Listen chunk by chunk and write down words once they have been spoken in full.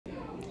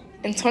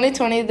In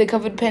 2020, the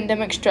COVID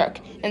pandemic struck,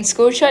 and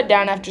school shut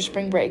down after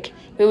spring break.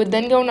 We would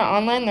then go into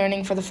online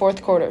learning for the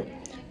fourth quarter.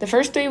 The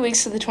first 3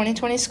 weeks of the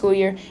 2020 school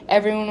year,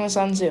 everyone was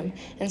on Zoom,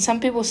 and some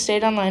people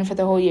stayed online for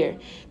the whole year.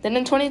 Then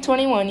in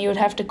 2021, you would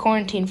have to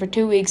quarantine for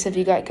 2 weeks if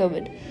you got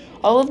COVID.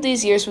 All of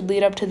these years would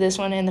lead up to this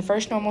one and the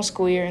first normal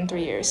school year in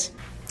 3 years.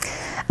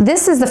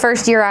 This is the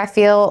first year I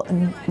feel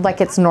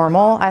like it's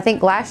normal. I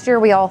think last year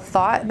we all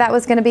thought that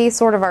was going to be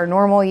sort of our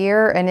normal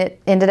year, and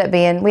it ended up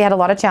being, we had a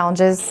lot of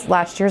challenges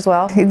last year as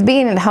well.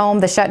 Being at home,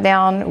 the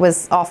shutdown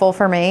was awful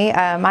for me.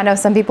 I know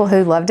some people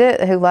who loved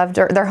it, who loved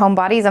their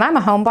homebodies, and I'm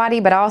a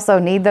homebody, but I also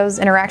need those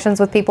interactions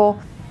with people.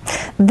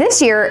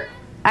 This year,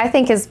 I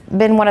think, has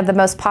been one of the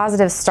most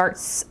positive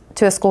starts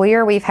to a school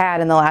year we've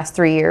had in the last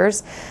 3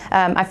 years.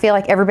 I feel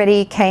like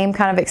everybody came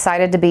kind of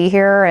excited to be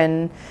here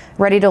and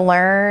ready to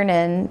learn,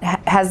 and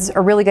has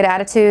a really good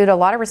attitude, a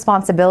lot of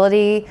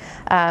responsibility,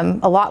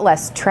 a lot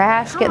less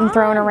trash getting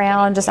thrown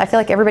around. I feel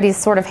like everybody's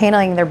sort of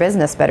handling their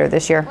business better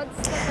this year.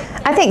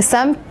 I think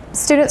some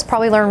students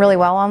probably learn really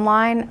well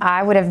online.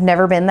 I would have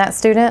never been that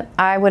student.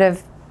 I would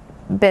have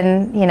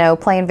been,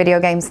 playing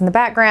video games in the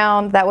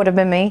background. That would have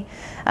been me.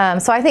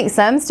 So I think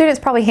some students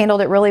probably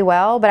handled it really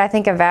well, but I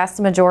think a vast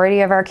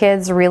majority of our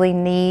kids really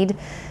need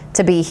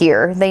to be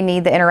here. They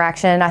need the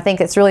interaction. I think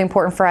it's really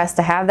important for us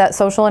to have that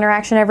social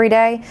interaction every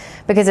day,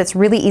 because it's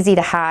really easy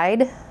to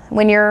hide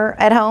when you're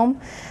at home.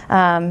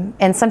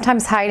 And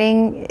sometimes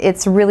hiding,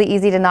 it's really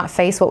easy to not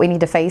face what we need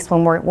to face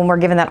when we're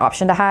given that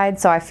option to hide.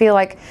 So I feel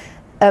like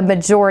a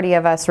majority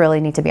of us really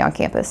need to be on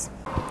campus.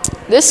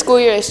 This school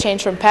year has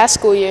changed from past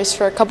school years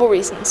for a couple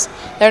reasons.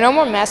 There are no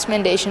more mask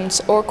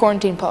mandations or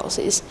quarantine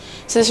policies.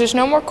 Since there's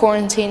no more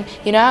quarantine,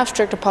 you now have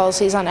stricter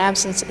policies on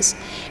absences.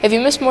 If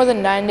you miss more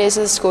than 9 days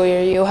of the school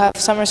year, you'll have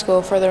summer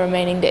school for the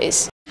remaining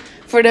days.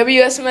 For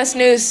WSMS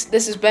News,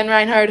 this is Ben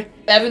Reinhard,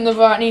 Evan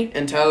Novotny,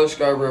 and Tyler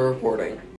Scarborough reporting.